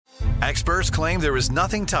Experts claim there is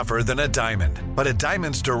nothing tougher than a diamond. But at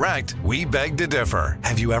Diamonds Direct, we beg to differ.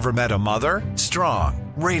 Have you ever met a mother?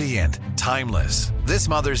 Strong, radiant, timeless. This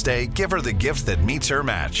Mother's Day, give her the gift that meets her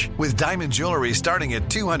match. With diamond jewelry starting at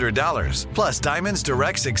 $200. Plus Diamonds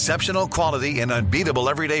Direct's exceptional quality and unbeatable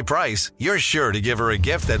everyday price, you're sure to give her a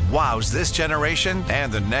gift that wows this generation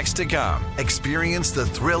and the next to come. Experience the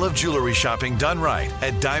thrill of jewelry shopping done right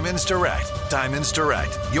at Diamonds Direct. Diamonds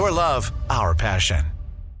Direct. Your love, our passion.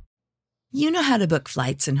 You know how to book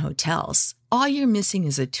flights and hotels. All you're missing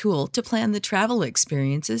is a tool to plan the travel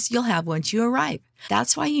experiences you'll have once you arrive.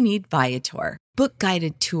 That's why you need Viator. Book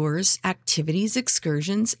guided tours, activities,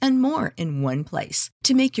 excursions, and more in one place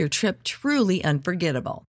to make your trip truly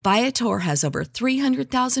unforgettable. Viator has over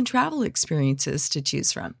 300,000 travel experiences to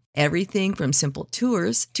choose from. Everything from simple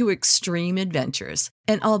tours to extreme adventures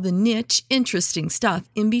and all the niche, interesting stuff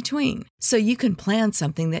in between. So you can plan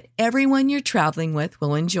something that everyone you're traveling with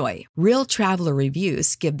will enjoy. Real traveler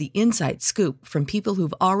reviews give the inside scoop from people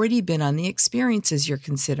who've already been on the experiences you're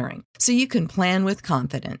considering. So you can plan with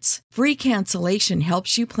confidence. Free cancellation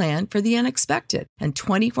helps you plan for the unexpected. And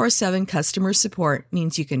 24/7 customer support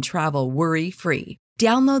means you can travel worry-free.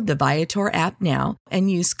 Download the Viator app now and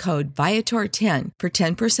use code Viator10 for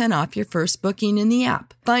 10% off your first booking in the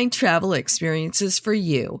app. Find travel experiences for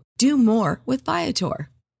you. Do more with Viator.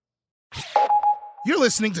 You're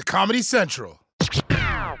listening to Comedy Central.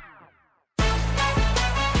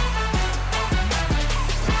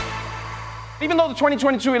 Even though the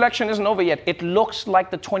 2022 election isn't over yet, it looks like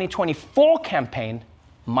the 2024 campaign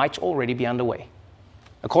might already be underway.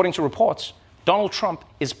 According to reports, Donald Trump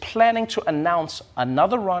is planning to announce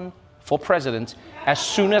another run for president as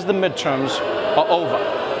soon as the midterms are over.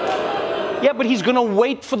 Yeah, but he's gonna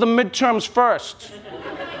wait for the midterms first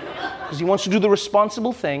because he wants to do the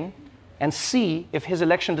responsible thing and see if his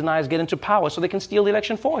election deniers get into power so they can steal the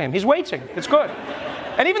election for him. He's waiting. It's good.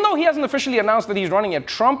 And even though he hasn't officially announced that he's running yet,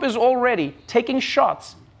 Trump is already taking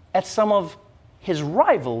shots at some of his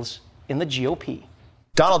rivals in the GOP.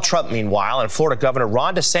 Donald Trump, meanwhile, and Florida Governor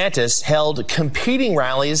Ron DeSantis held competing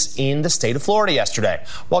rallies in the state of Florida yesterday.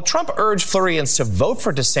 While Trump urged Floridians to vote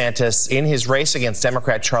for DeSantis in his race against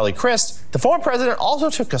Democrat Charlie Crist, the former president also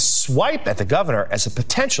took a swipe at the governor as a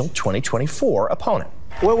potential 2024 opponent.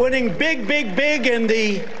 We're winning big, big, big in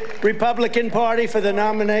the Republican Party for the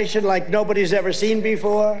nomination like nobody's ever seen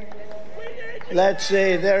before. Let's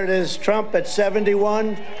see, there it is, Trump at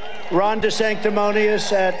 71, Ron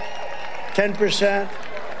DeSanctimonious at 10%.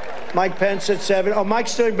 Mike Pence at 7. Oh,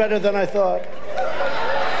 Mike's doing better than I thought.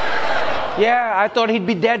 Yeah, I thought he'd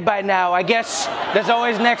be dead by now. I guess there's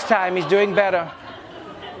always next time. He's doing better.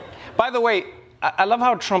 By the way, I love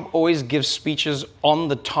how Trump always gives speeches on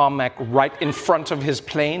the tarmac right in front of his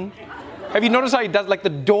plane. Have you noticed how he does? Like the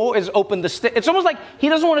door is open. It's almost like he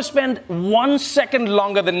doesn't want to spend 1 second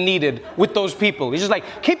longer than needed with those people. He's just like,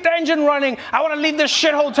 keep the engine running. I want to leave this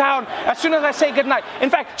shithole town as soon as I say goodnight. In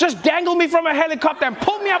fact, just dangle me from a helicopter and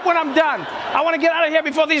pull me up when I'm done. I want to get out of here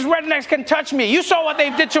before these rednecks can touch me. You saw what they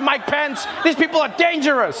did to Mike Pence. These people are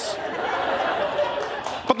dangerous.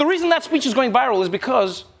 But the reason that speech is going viral is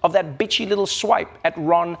because of that bitchy little swipe at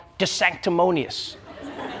Ron DeSanctimonious.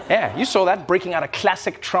 Yeah, you saw that, breaking out a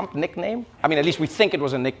classic Trump nickname. I mean, at least we think it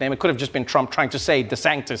was a nickname. It could have just been Trump trying to say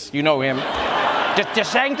DeSantis. You know him.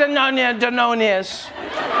 DeSanctimonious.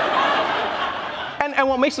 And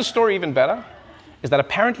what makes the story even better is that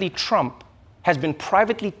apparently Trump has been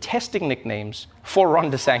privately testing nicknames for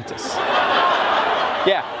Ron DeSantis.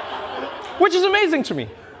 Yeah, which is amazing to me.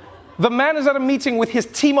 The man is at a meeting with his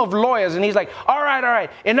team of lawyers, and he's like, all right,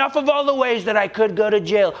 enough of all the ways that I could go to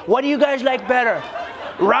jail. What do you guys like better?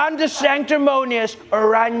 Ron DeSanctimonious or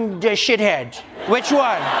Ron the shithead? Which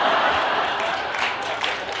one?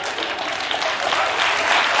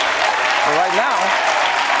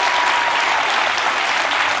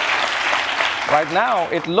 Right now,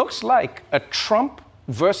 it looks like a Trump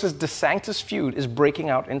versus DeSantis feud is breaking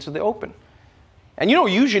out into the open. And you know,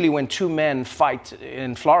 usually when two men fight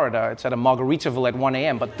in Florida, it's at a Margaritaville at 1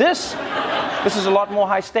 a.m. But this is a lot more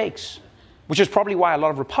high stakes, which is probably why a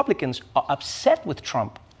lot of Republicans are upset with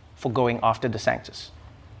Trump for going after DeSantis.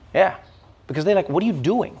 Yeah, because they're like, what are you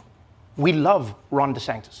doing? We love Ron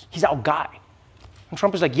DeSantis. He's our guy. And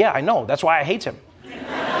Trump is like, yeah, I know. That's why I hate him.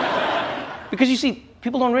 Because you see,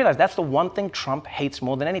 people don't realize that's the one thing Trump hates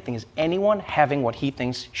more than anything is anyone having what he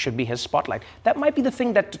thinks should be his spotlight. That might be the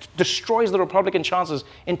thing that destroys the Republican chances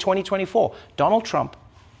in 2024. Donald Trump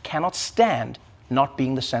cannot stand not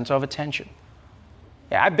being the center of attention.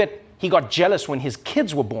 Yeah, I bet he got jealous when his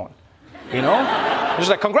kids were born. You know? He's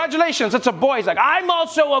like, congratulations, it's a boy. He's like, I'm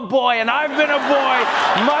also a boy, and I've been a boy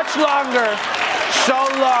much longer So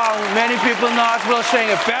long, many people in Knoxville saying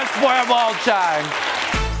it, best boy of all time.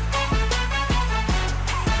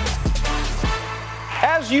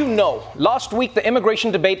 As you know, last week the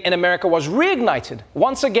immigration debate in America was reignited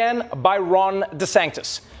once again by Ron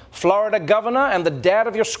DeSantis, Florida governor and the dad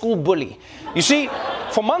of your school bully. You see,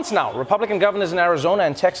 for months now, Republican governors in Arizona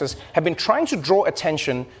and Texas have been trying to draw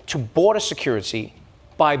attention to border security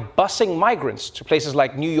by busing migrants to places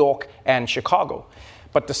like New York and Chicago.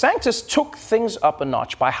 But DeSantis took things up a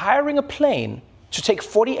notch by hiring a plane to take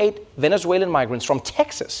 48 Venezuelan migrants from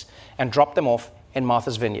Texas and drop them off in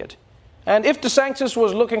Martha's Vineyard. And if DeSantis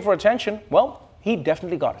was looking for attention, well, he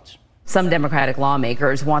definitely got it. Some Democratic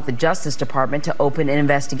lawmakers want the Justice Department to open an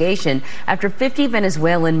investigation after 50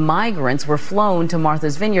 Venezuelan migrants were flown to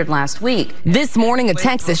Martha's Vineyard last week. This morning, a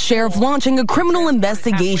Texas sheriff launching a criminal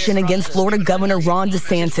investigation against Florida Governor Ron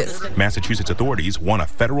DeSantis. Massachusetts authorities want a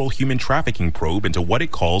federal human trafficking probe into what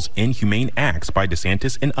it calls inhumane acts by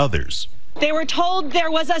DeSantis and others. They were told there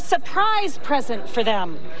was a surprise present for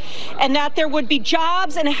them and that there would be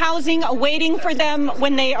jobs and housing awaiting for them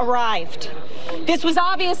when they arrived. This was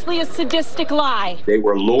obviously a sadistic lie. They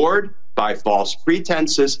were lured by false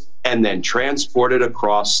pretenses and then transported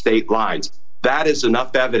across state lines. That is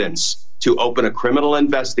enough evidence to open a criminal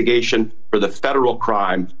investigation for the federal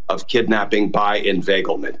crime of kidnapping by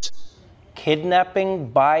inveiglement. Kidnapping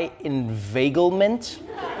by inveiglement?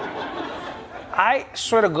 I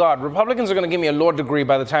swear to God, Republicans are going to give me a law degree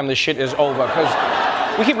by the time this shit is over,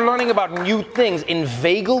 because we keep learning about new things.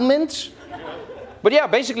 Inveiglement? But yeah,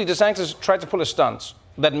 basically DeSantis tried to pull a stunt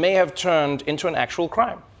that may have turned into an actual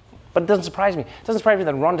crime. But it doesn't surprise me. It doesn't surprise me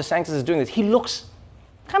that Ron DeSantis is doing this. He looks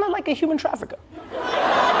kind of like a human trafficker.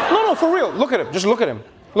 No, for real. Look at him. Just look at him.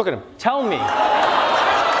 Look at him. Tell me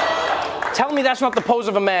that's not the pose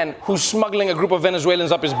of a man who's smuggling a group of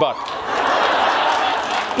Venezuelans up his butt.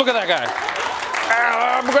 Look at that guy.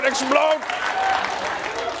 I'm going to explode.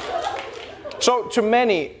 So to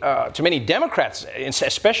many Democrats,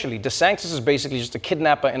 especially, DeSantis is basically just a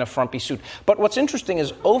kidnapper in a frumpy suit. But what's interesting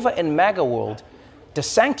is over in MAGA world,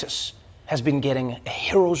 DeSantis has been getting a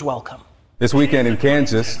hero's welcome. This weekend in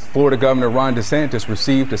Kansas, Florida Governor Ron DeSantis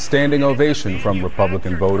received a standing ovation from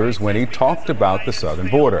Republican voters when he talked about the southern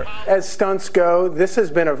border. As stunts go, this has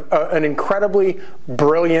been an incredibly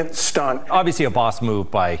brilliant stunt. Obviously a boss move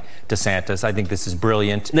by DeSantis. I think this is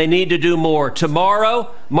brilliant. They need to do more. Tomorrow,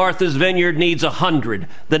 Martha's Vineyard needs 100.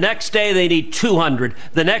 The next day, they need 200.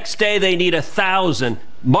 The next day, they need 1,000.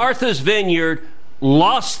 Martha's Vineyard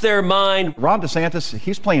lost their mind. Ron DeSantis,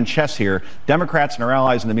 he's playing chess here. Democrats and our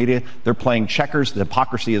allies in the media, they're playing checkers. The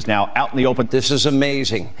hypocrisy is now out in the open. This is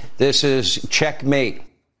amazing. This is checkmate.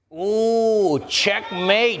 Ooh,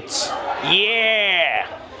 checkmate. Yeah.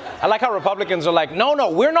 I like how Republicans are like,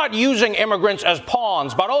 no, we're not using immigrants as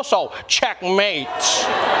pawns, but also checkmate.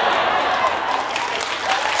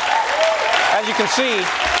 As you can see,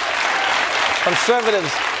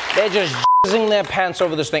 conservatives, they're just jizzing their pants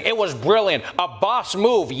over this thing. It was brilliant. A boss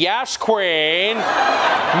move. Yes, queen.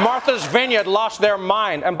 Martha's Vineyard lost their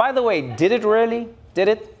mind. And by the way, did it really? Did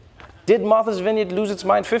it? Did Martha's Vineyard lose its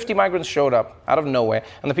mind? 50 migrants showed up out of nowhere,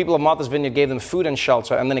 and the people of Martha's Vineyard gave them food and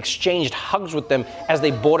shelter and then exchanged hugs with them as they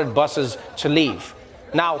boarded buses to leave.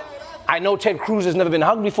 Now, I know Ted Cruz has never been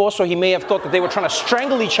hugged before, so he may have thought that they were trying to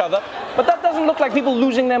strangle each other, but that doesn't look like people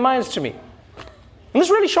losing their minds to me. And this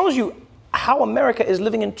really shows you how America is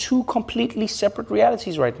living in two completely separate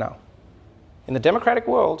realities right now. In the Democratic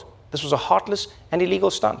world, this was a heartless and illegal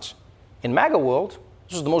stunt. In MAGA world,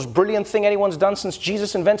 this was the most brilliant thing anyone's done since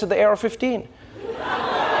Jesus invented the AR-15.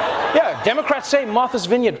 Yeah, Democrats say Martha's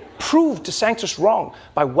Vineyard proved DeSantis wrong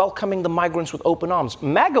by welcoming the migrants with open arms.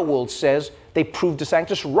 MAGA world says they proved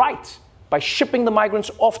DeSantis right by shipping the migrants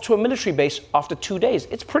off to a military base after 2 days.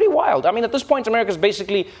 It's pretty wild. I mean, at this point, America's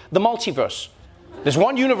basically the multiverse. There's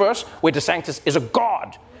one universe where DeSantis is a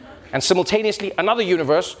god, and simultaneously another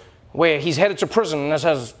universe where he's headed to prison and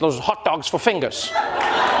has those hot dogs for fingers.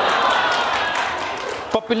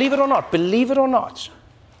 But believe it or not,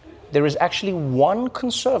 there is actually one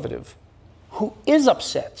conservative who is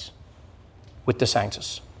upset with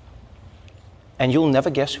DeSantis. And you'll never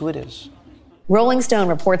guess who it is. Rolling Stone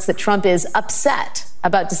reports that Trump is upset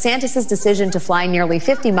about DeSantis' decision to fly nearly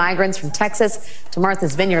 50 migrants from Texas to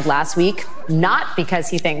Martha's Vineyard last week, not because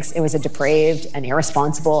he thinks it was a depraved and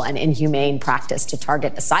irresponsible and inhumane practice to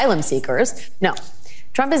target asylum seekers. No,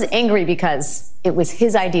 Trump is angry because it was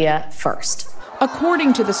his idea first.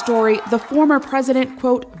 According to the story, the former president,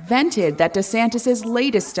 quote, vented that DeSantis'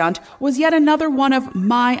 latest stunt was yet another one of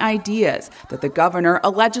my ideas that the governor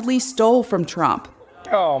allegedly stole from Trump.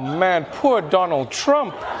 Oh, man, poor Donald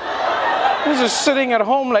Trump. He's just sitting at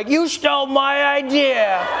home like, you stole my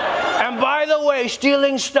idea. And by the way,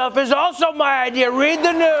 stealing stuff is also my idea. Read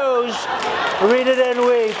the news. Read it and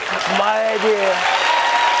weep. It's my idea.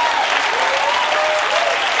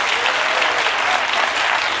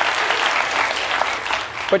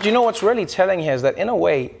 But you know what's really telling here is that in a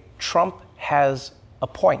way, Trump has a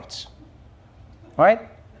point, right?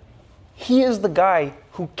 He is the guy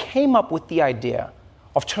who came up with the idea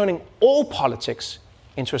of turning all politics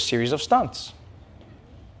into a series of stunts.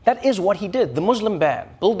 That is what he did. The Muslim ban,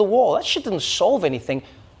 build the wall, that shit didn't solve anything,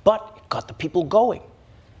 but it got the people going.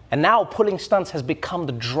 And now pulling stunts has become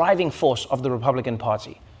the driving force of the Republican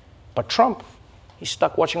Party. But Trump, he's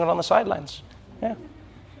stuck watching it on the sidelines. Yeah.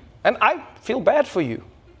 And I feel bad for you,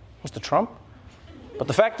 Mr. Trump. But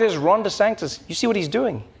the fact is, Ron DeSantis, you see what he's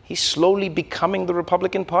doing? He's slowly becoming the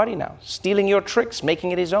Republican Party now, stealing your tricks,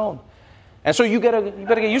 making it his own. And so you better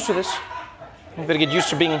get used to this. You better get used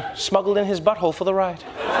to being smuggled in his butthole for the ride.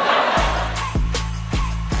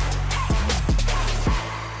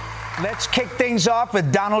 Let's kick things off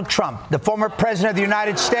with Donald Trump, the former president of the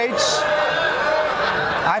United States.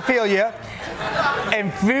 I feel you.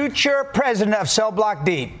 And future president of Cell Block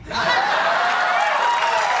D.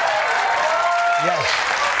 Yes.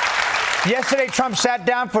 Yesterday, Trump sat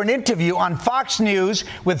down for an interview on Fox News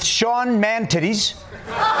with Sean Mantidis.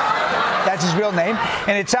 That's his real name.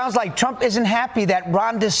 And it sounds like Trump isn't happy that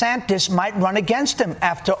Ron DeSantis might run against him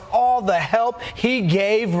after all the help he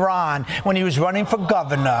gave Ron when he was running for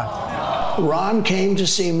governor. Ron came to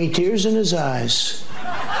see me, tears in his eyes.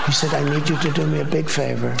 He said, I need you to do me a big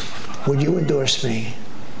favor. Would you endorse me?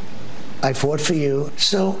 I fought for you.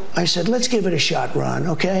 So I said, let's give it a shot, Ron,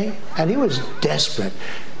 okay? And he was desperate.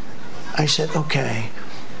 I said, okay.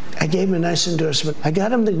 I gave him a nice endorsement. I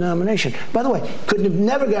got him the nomination. By the way, could have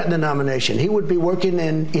never gotten the nomination. He would be working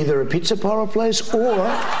in either a pizza parlor place or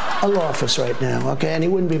a law office right now, okay? And he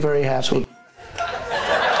wouldn't be very happy.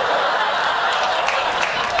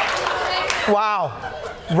 Wow.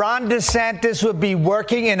 Ron DeSantis would be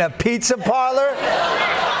working in a pizza parlor?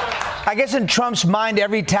 I guess in Trump's mind,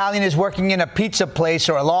 every Italian is working in a pizza place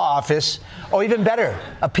or a law office. Or even better,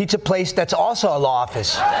 a pizza place that's also a law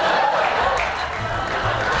office.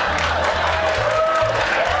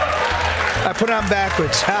 I put it on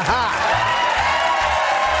backwards.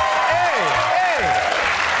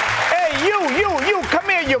 Hey, you, come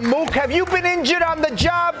here, you mook. Have you been injured on the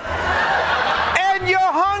job? And you're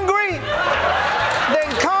hungry?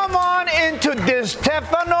 Then come on into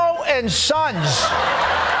DeStefano and Sons.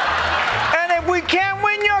 And if we can't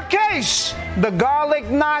win your case, the garlic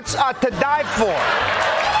knots are to die for.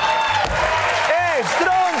 Hey,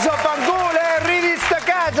 stronzo, pangule, ridi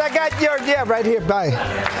staccato, I got your, yeah, right here, bye.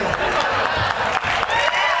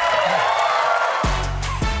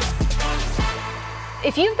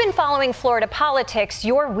 If you've been following Florida politics,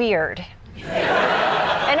 you're weird.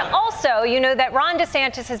 And also, you know that Ron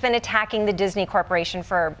DeSantis has been attacking the Disney Corporation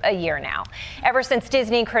for a year now, ever since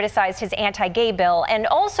Disney criticized his anti-gay bill, and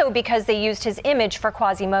also because they used his image for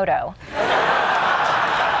Quasimodo.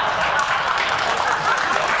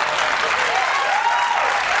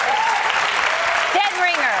 Dead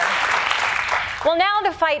ringer. Well, now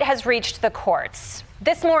the fight has reached the courts.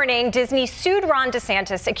 This morning, Disney sued Ron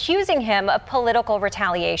DeSantis, accusing him of political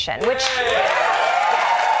retaliation, which...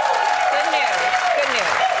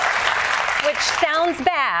 Which sounds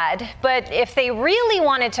bad, but if they really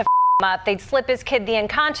wanted to f him up, they'd slip his kid the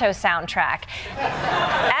Encanto soundtrack.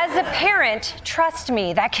 As a parent, trust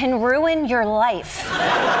me, that can ruin your life.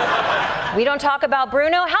 We don't talk about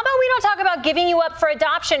Bruno. How about we don't talk about giving you up for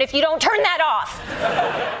adoption if you don't turn that off?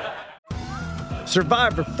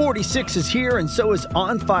 Survivor 46 is here, and so is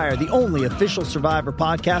On Fire, the only official Survivor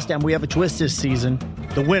podcast, and we have a twist this season.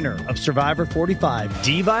 The winner of Survivor 45,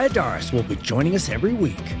 Dee Valladares, will be joining us every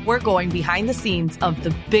week. We're going behind the scenes of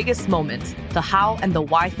the biggest moments, the how and the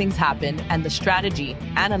why things happen, and the strategy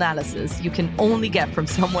and analysis you can only get from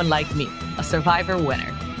someone like me, a Survivor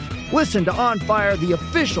winner. Listen to On Fire, the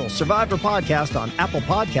official Survivor podcast on Apple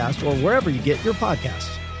Podcasts or wherever you get your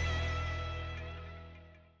podcasts.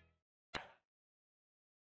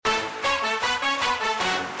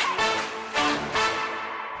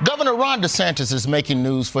 Governor Ron DeSantis is making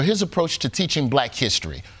news for his approach to teaching black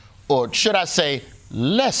history, or should I say,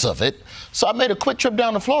 less of it. So I made a quick trip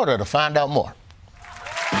down to Florida to find out more.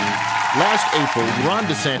 Last April, Ron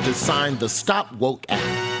DeSantis signed the Stop Woke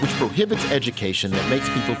Act, which prohibits education that makes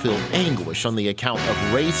people feel anguish on the account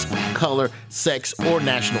of race, color, sex, or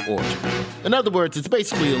national origin. In other words, it's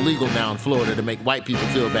basically illegal now in Florida to make white people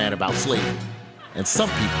feel bad about slavery. and some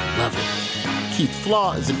people love it. Keith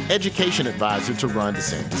Flaw is an education advisor to Ron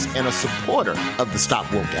DeSantis and a supporter of the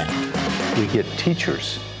Stop Woke Act. We get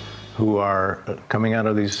teachers who are coming out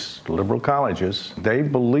of these liberal colleges. They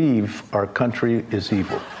believe our country is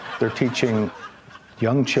evil. They're teaching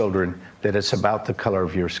young children that it's about the color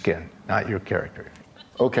of your skin, not your character.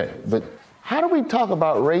 Okay, but how do we talk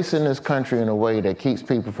about race in this country in a way that keeps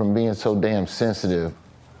people from being so damn sensitive?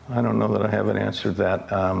 I don't know that I have an answer to that.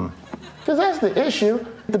 Because that's the issue.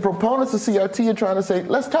 The proponents of CRT are trying to say,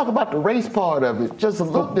 let's talk about the race part of it just a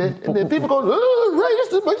little bit. And then people go,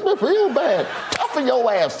 race, it makes me feel bad. Toughen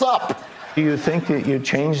your ass up. Do you think that you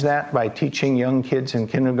change that by teaching young kids in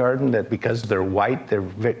kindergarten that because they're white,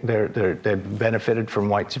 they've benefited from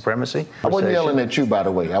white supremacy? I wasn't yelling at you, by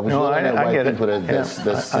the way. I was yelling at white people that's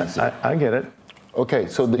sensitive. I get it. Okay,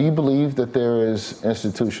 so do you believe that there is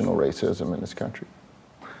institutional racism in this country?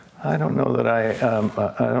 I don't know that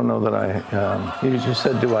you just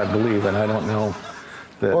said, do I believe, and I don't know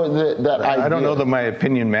that, I don't know that my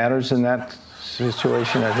opinion matters in that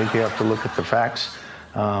situation. I think you have to look at the facts.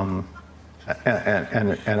 And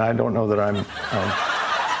I don't know that I'm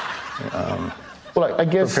well, I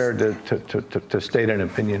guess prepared to state an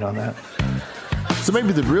opinion on that. So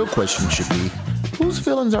maybe the real question should be, whose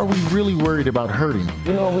feelings are we really worried about hurting?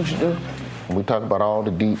 You know what we should do? We talk about all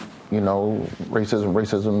the deep,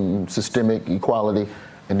 racism, systemic equality,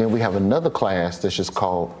 and then we have another class that's just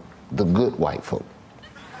called the good white folk.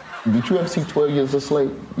 Did you ever see 12 Years a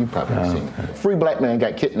Slave? You probably have seen it. A free black man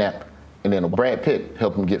got kidnapped, and then Brad Pitt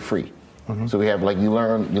helped him get free. Mm-hmm. So we have, you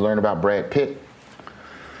learn about Brad Pitt,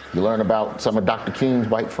 you learn about some of Dr. King's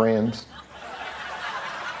white friends.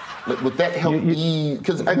 Would that help ease?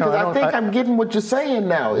 Because I think I'm getting what you're saying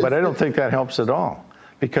now. But I don't think that helps at all,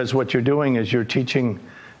 because what you're doing is you're teaching.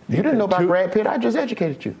 You didn't know about Brad Pitt. I just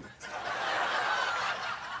educated you.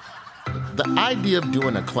 The idea of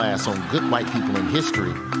doing a class on good white people in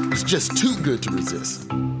history is just too good to resist.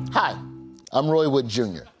 Hi, I'm Roy Wood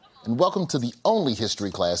Jr., and welcome to the only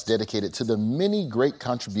history class dedicated to the many great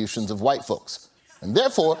contributions of white folks, and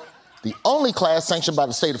therefore, the only class sanctioned by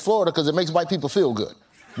the state of Florida because it makes white people feel good.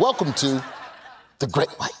 Welcome to The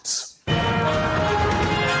Great Whites.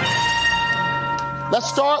 Let's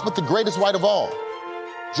start with the greatest white of all,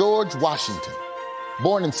 George Washington.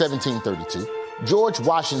 Born in 1732, George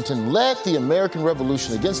Washington led the American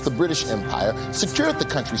Revolution against the British Empire, secured the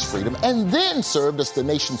country's freedom, and then served as the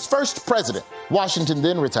nation's first president. Washington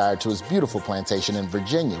then retired to his beautiful plantation in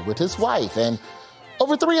Virginia with his wife and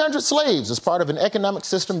over 300 slaves as part of an economic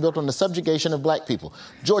system built on the subjugation of black people.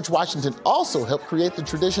 George Washington also helped create the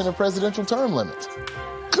tradition of presidential term limits.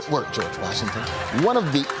 Good work, George Washington. One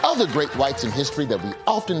of the other great whites in history that we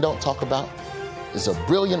often don't talk about is a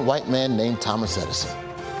brilliant white man named Thomas Edison.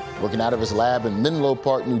 Working out of his lab in Menlo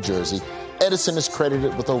Park, New Jersey, Edison is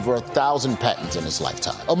credited with over 1,000 patents in his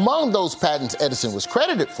lifetime. Among those patents Edison was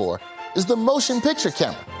credited for is the motion picture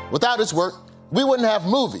camera. Without his work, we wouldn't have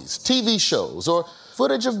movies, TV shows, or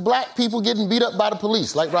footage of black people getting beat up by the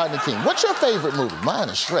police like Rodney King. What's your favorite movie? Mine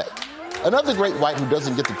is Shrek. Another great white who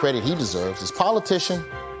doesn't get the credit he deserves is politician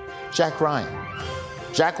Jack Ryan.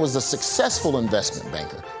 Jack was a successful investment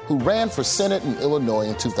banker who ran for Senate in Illinois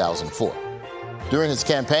in 2004. During his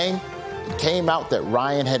campaign, it came out that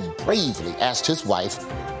Ryan had bravely asked his wife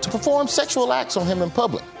to perform sexual acts on him in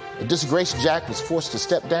public. A disgraced Jack was forced to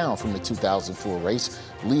step down from the 2004 race,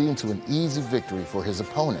 leading to an easy victory for his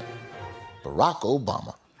opponent, Barack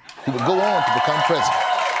Obama, who would go on to become president.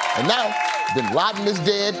 And now, Bin Laden is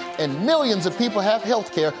dead, and millions of people have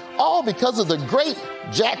health care, all because of the great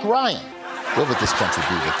Jack Ryan. Where would this country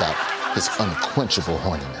be without his unquenchable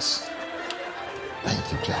horniness?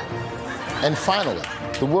 Thank you, Jack. And finally,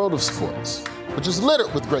 the world of sports, which is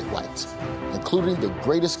littered with great whites, including the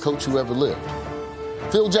greatest coach who ever lived,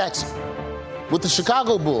 Phil Jackson. With the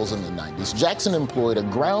Chicago Bulls in the 90s, Jackson employed a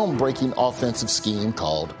groundbreaking offensive scheme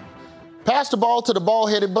called pass the ball to the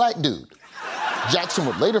ball-headed black dude. Jackson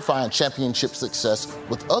would later find championship success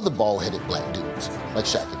with other ball-headed black dudes, like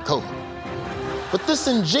Shaq and Kobe. But this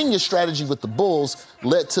ingenious strategy with the Bulls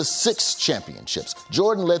led to 6 championships.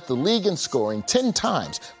 Jordan led the league in scoring 10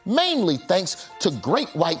 times, mainly thanks to great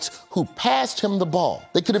whites who passed him the ball.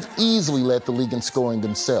 They could have easily led the league in scoring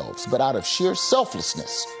themselves, but out of sheer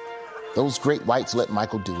selflessness, those great whites let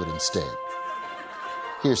Michael do it instead.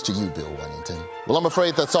 Here's to you, Bill Wennington. Well, I'm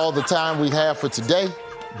afraid that's all the time we have for today.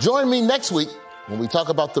 Join me next week when we talk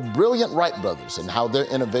about the brilliant Wright brothers and how their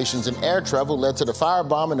innovations in air travel led to the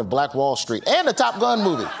firebombing of Black Wall Street and the Top Gun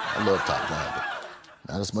movie. I love Top Gun,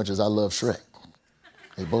 but not as much as I love Shrek.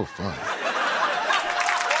 They both fun.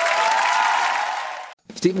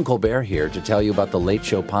 Stephen Colbert here to tell you about The Late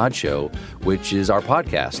Show Pod Show, which is our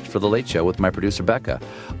podcast for The Late Show with my producer, Becca.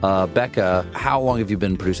 Becca, how long have you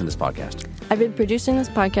been producing this podcast? I've been producing this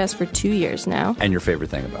podcast for 2 years now. And your favorite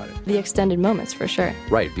thing about it? The extended moments, for sure.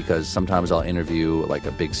 Right, because sometimes I'll interview like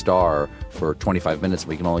a big star for 25 minutes, and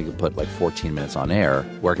we can only put like 14 minutes on air.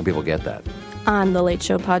 Where can people get that? On The Late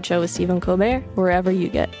Show Pod Show with Stephen Colbert, wherever you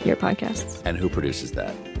get your podcasts. And who produces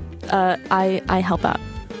that? I help out.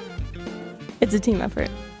 It's a team effort.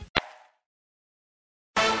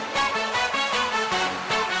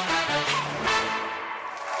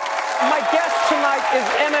 My guest tonight is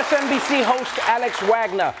MSNBC host Alex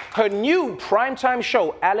Wagner. Her new primetime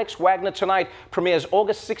show, Alex Wagner Tonight, premieres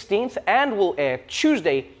August 16th and will air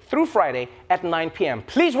Tuesday through Friday at 9 p.m.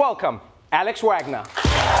 Please welcome Alex Wagner.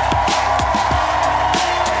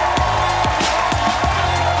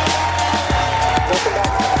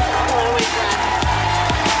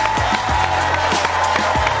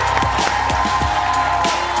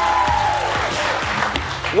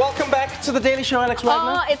 Welcome back to The Daily Show, Alex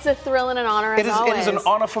Wagner. Oh, it's a thrill and an honor, as always. It is an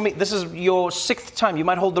honor for me. This is your 6th time. You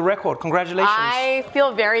might hold the record. Congratulations. I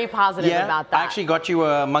feel very positive about that. I actually got you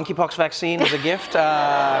a monkeypox vaccine as a gift.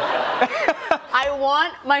 I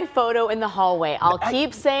want my photo in the hallway. I'll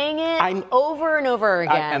keep saying it over and over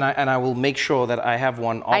again. And I will make sure that I have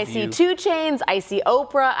one of you. I see 2 Chainz. I see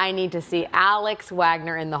Oprah. I need to see Alex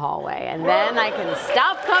Wagner in the hallway. And then I can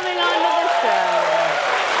stop coming onto the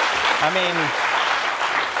show. I mean,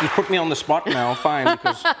 you put me on the spot now, fine,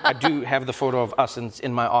 because I do have the photo of us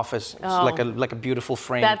in my office. It's like a beautiful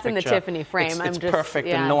frame. That's picture. in the Tiffany frame. It's perfect,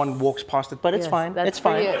 and no one walks past it, but it's fine. That's it's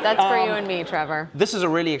fine. That's for you and me, Trevor. This is a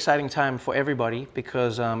really exciting time for everybody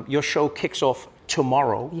because your show kicks off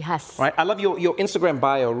tomorrow. Yes. Right. I love your Instagram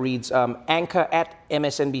bio reads anchor at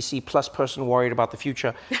MSNBC plus person worried about the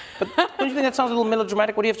future. But don't you think that sounds a little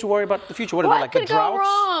melodramatic? What do you have to worry about the future? What like the droughts?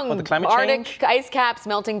 Wrong? Or the climate Arctic change? ice caps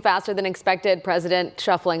melting faster than expected. President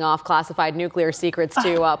shuffling off classified nuclear secrets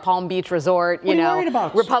to Palm Beach Resort. What are you worried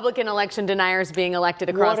about? Republican election deniers being elected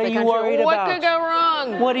across the country. What are you worried about? What could go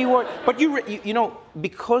wrong? What are you worried? But you know,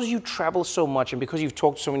 because you travel so much and because you've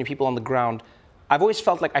talked to so many people on the ground, I've always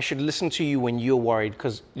felt like I should listen to you when you're worried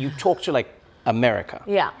because you talk to like America.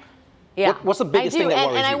 Yeah. Yeah. What's the biggest thing that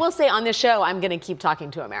worries you? And I will say on this show, I'm going to keep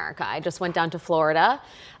talking to America. I just went down to Florida,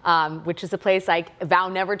 which is a place I vow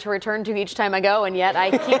never to return to each time I go, and yet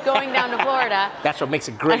I keep going down to Florida. That's what makes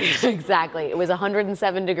it great. Exactly. It was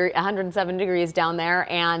 107 degrees down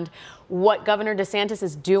there, and what Governor DeSantis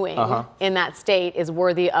is doing in that state is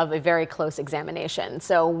worthy of a very close examination.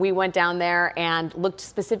 So we went down there and looked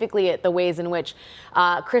specifically at the ways in which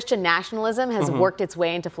Christian nationalism has worked its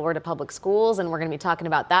way into Florida public schools, and we're going to be talking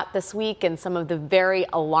about that this week and some of the very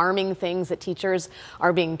alarming things that teachers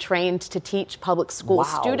are being trained to teach public school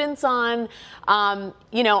students on.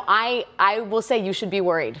 I will say you should be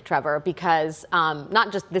worried, Trevor, because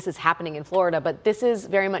not just this is happening in Florida, but this is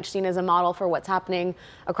very much seen as a model for what's happening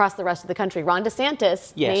across the rest of the country. Ron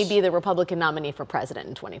DeSantis may be the Republican nominee for president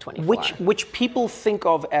in 2024. Which people think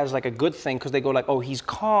of as like a good thing because they go like, oh, he's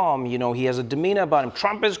calm, he has a demeanor about him.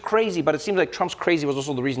 Trump is crazy, but it seems like Trump's crazy was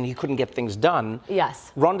also the reason he couldn't get things done.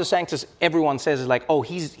 Yes. Ron DeSantis, everyone says, is like, oh,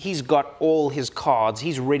 he's got all his cards.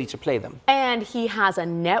 He's ready to play them. And he has a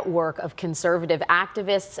network of conservative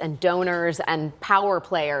activists and donors and power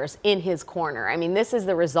players in his corner. I mean, this is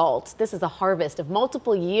the result. This is the harvest of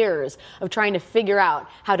multiple years of trying to figure out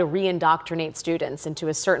how to re-indoctrinate students into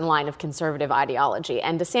a certain line of conservative ideology.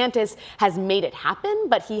 And DeSantis has made it happen,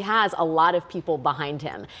 but he has a lot of people behind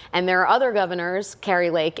him. And there are other governors. Carrie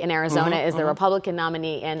Lake in Arizona is the Republican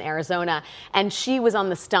nominee in Arizona. And she was on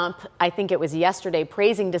the stump, I think it was yesterday,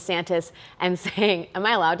 praising DeSantis and saying, am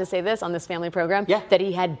I allowed to say this on this family program? Yeah. That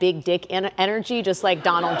he had big dick energy, just like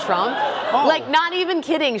Donald Trump. Like, not even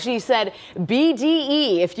kidding. She said,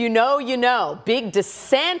 BDE, if you know, you know. Big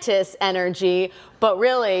DeSantis energy. But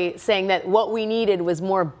really saying that what we needed was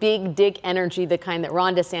more big dick energy, the kind that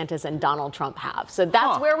Ron DeSantis and Donald Trump have. So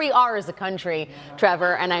that's where we are as a country,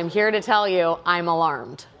 Trevor, and I'm here to tell you I'm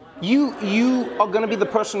alarmed. You are going to be the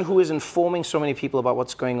person who is informing so many people about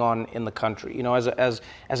what's going on in the country. As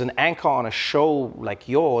an anchor on a show like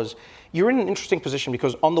yours, you're in an interesting position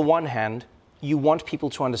because on the one hand, you want people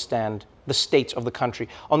to understand the state of the country.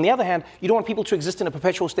 On the other hand, you don't want people to exist in a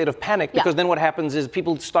perpetual state of panic because then what happens is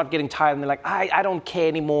people start getting tired and they're like, I don't care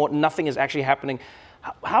anymore. Nothing is actually happening.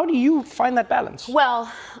 How do you find that balance?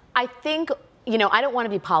 Well, I think, I don't want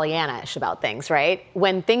to be Pollyanna-ish about things, right?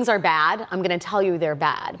 When things are bad, I'm going to tell you they're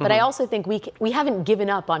bad. But I also think we haven't given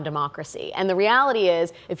up on democracy. And the reality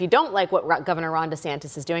is, if you don't like what Governor Ron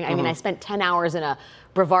DeSantis is doing, I mean, I spent 10 hours in a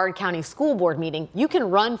Brevard County School Board meeting, you can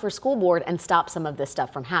run for school board and stop some of this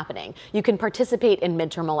stuff from happening. You can participate in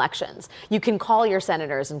midterm elections. You can call your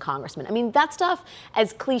senators and congressmen. I mean, that stuff,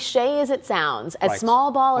 as cliche as it sounds, as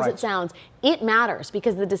small ball as it sounds, it matters,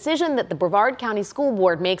 because the decision that the Brevard County School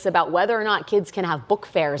Board makes about whether or not kids can have book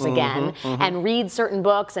fairs again and read certain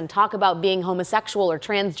books and talk about being homosexual or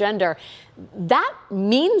transgender, that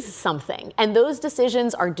means something. And those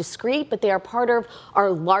decisions are discrete, but they are part of our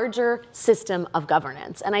larger system of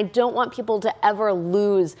governance. And I don't want people to ever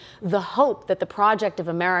lose the hope that the project of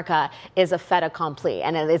America is a fait accompli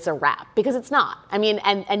and it's a wrap, because it's not. I mean,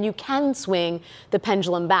 and you can swing the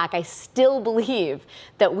pendulum back. I still believe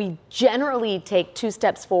that we generally take 2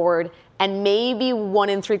 steps forward and maybe 1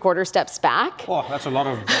 3/4 steps back. Oh, that's a lot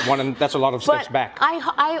of steps back. I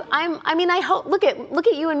hope. Look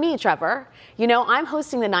at you and me, Trevor. You know, I'm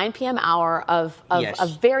hosting the 9 p.m. hour of a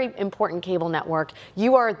very important cable network.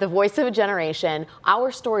 You are the voice of a generation.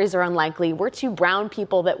 Our stories are unlikely. We're 2 brown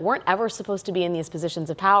people that weren't ever supposed to be in these positions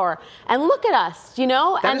of power. And look at us, you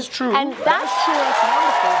know. That is true. And that's true. That's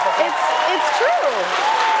wonderful. It's true.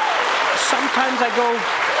 Sometimes I go,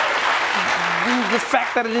 the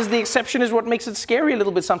fact that it is the exception is what makes it scary a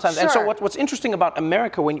little bit sometimes. Sure. And so what's interesting about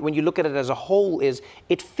America when you look at it as a whole is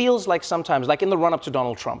it feels like sometimes, like in the run-up to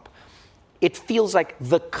Donald Trump, it feels like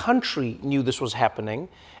the country knew this was happening.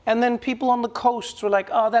 And then people on the coast were like,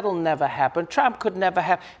 oh, that'll never happen. Trump could never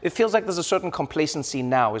have. It feels like there's a certain complacency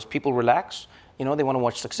now as people relax. You know, they want to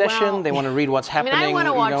watch Succession. They want to read what's happening. I want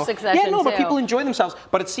to watch Succession, Yeah, no, but too. people enjoy themselves.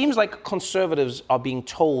 But it seems like conservatives are being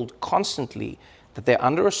told constantly that they're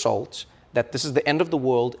under assault, that this is the end of the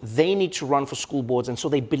world, they need to run for school boards, and so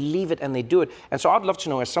they believe it and they do it. And so I'd love to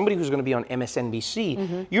know, as somebody who's going to be on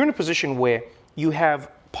MSNBC, you're in a position where you have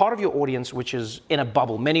part of your audience which is in a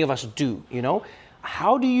bubble. Many of us do, you know.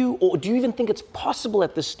 How do you, or do you even think it's possible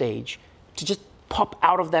at this stage to just pop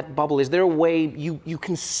out of that bubble? Is there a way you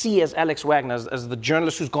can see, as Alex Wagner, as the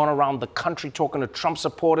journalist who's gone around the country talking to Trump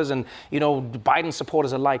supporters and, you know, Biden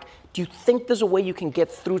supporters alike, do you think there's a way you can get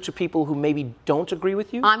through to people who maybe don't agree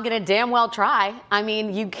with you? I'm going to damn well try. I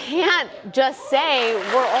mean, you can't just say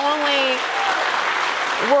we're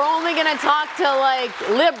only going to talk to like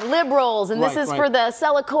liberals and this is for the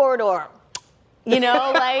Sella corridor. You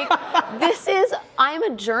know, like, I'm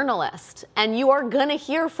a journalist, and you are going to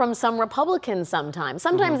hear from some Republicans sometimes.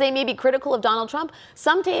 Sometimes they may be critical of Donald Trump.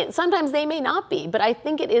 Sometimes they may not be. But I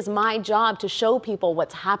think it is my job to show people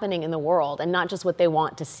what's happening in the world and not just what they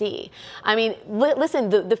want to see. I mean, listen,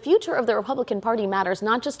 the future of the Republican Party matters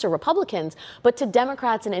not just to Republicans, but to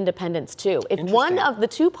Democrats and independents, too. If one of the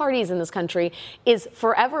 2 parties in this country is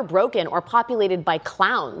forever broken or populated by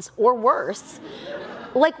clowns or worse,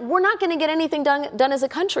 like, we're not going to get anything done as a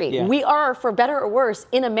country. Yeah. We are, for better or worse,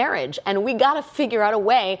 in a marriage, and we got to figure out a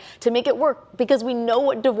way to make it work, because we know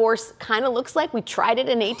what divorce kind of looks like. We tried it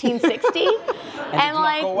in 1860, and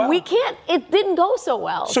like, well. We can't. It didn't go so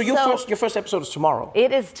well. So your first episode is tomorrow.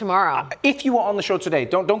 It is tomorrow. If you were on the show today,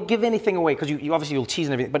 don't give anything away, because you obviously you'll tease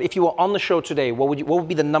and everything. But if you were on the show today, what would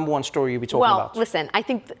be the #1 story you'd be talking about? Well, listen, I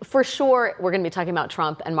think for sure we're going to be talking about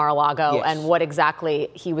Trump and Mar-a-Lago and what exactly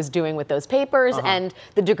he was doing with those papers and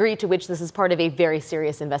the degree to which this is part of a very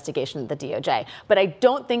serious investigation at the DOJ. But I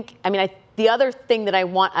don't think, the other thing that I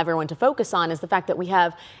want everyone to focus on is the fact that we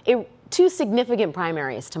have 2 significant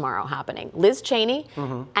primaries tomorrow happening, Liz Cheney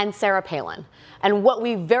and Sarah Palin. And what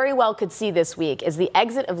we very well could see this week is the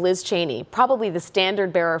exit of Liz Cheney, probably the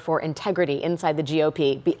standard bearer for integrity inside the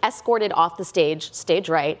GOP, be escorted off the stage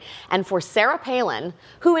right, and for Sarah Palin,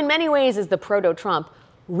 who in many ways is the proto-Trump,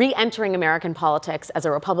 re-entering American politics as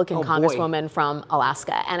a Republican congresswoman from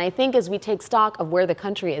Alaska. And I think as we take stock of where the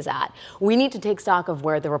country is at, we need to take stock of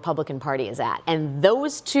where the Republican Party is at. And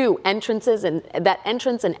those 2 entrances, and that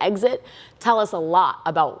entrance and exit, tell us a lot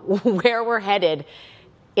about where we're headed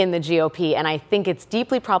in the GOP. And I think it's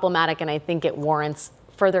deeply problematic, and I think it warrants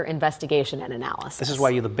further investigation and analysis. This is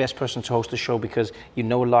why you're the best person to host the show, because you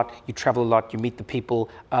know a lot, you travel a lot, you meet the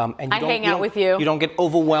people, and I hang out with you. You don't get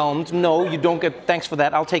overwhelmed. No, you don't get. Thanks for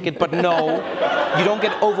that. I'll take it. But no, you don't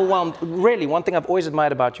get overwhelmed. Really, one thing I've always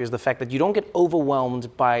admired about you is the fact that you don't get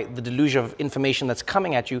overwhelmed by the deluge of information that's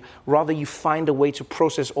coming at you. Rather, you find a way to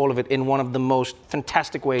process all of it in one of the most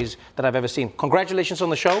fantastic ways that I've ever seen. Congratulations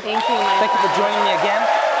on the show. Thank you, Mike. Thank you for joining me again.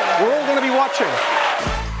 We're all going to be watching.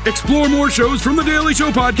 Explore more shows from The Daily Show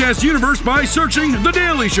podcast universe by searching The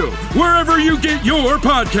Daily Show wherever you get your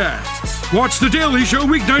podcasts. Watch The Daily Show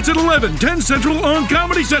weeknights at 11, 10 Central on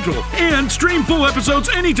Comedy Central, and stream full episodes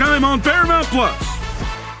anytime on Paramount+.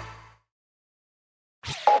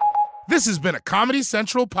 This has been a Comedy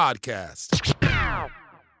Central podcast.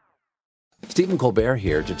 Stephen Colbert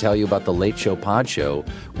here to tell you about the Late Show Pod Show,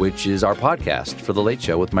 which is our podcast for the Late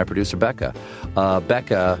Show with my producer, Becca.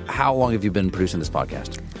 Becca, how long have you been producing this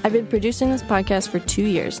podcast? I've been producing this podcast for 2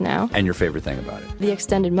 years now. And your favorite thing about it? The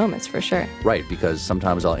extended moments, for sure. Right, because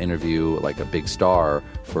sometimes I'll interview like a big star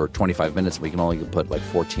for 25 minutes. We can only put like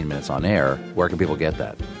 14 minutes on air. Where can people get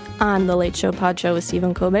that? On the Late Show Pod Show with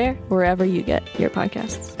Stephen Colbert, wherever you get your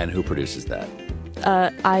podcasts. And who produces that?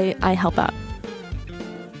 I help out.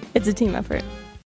 It's a team effort.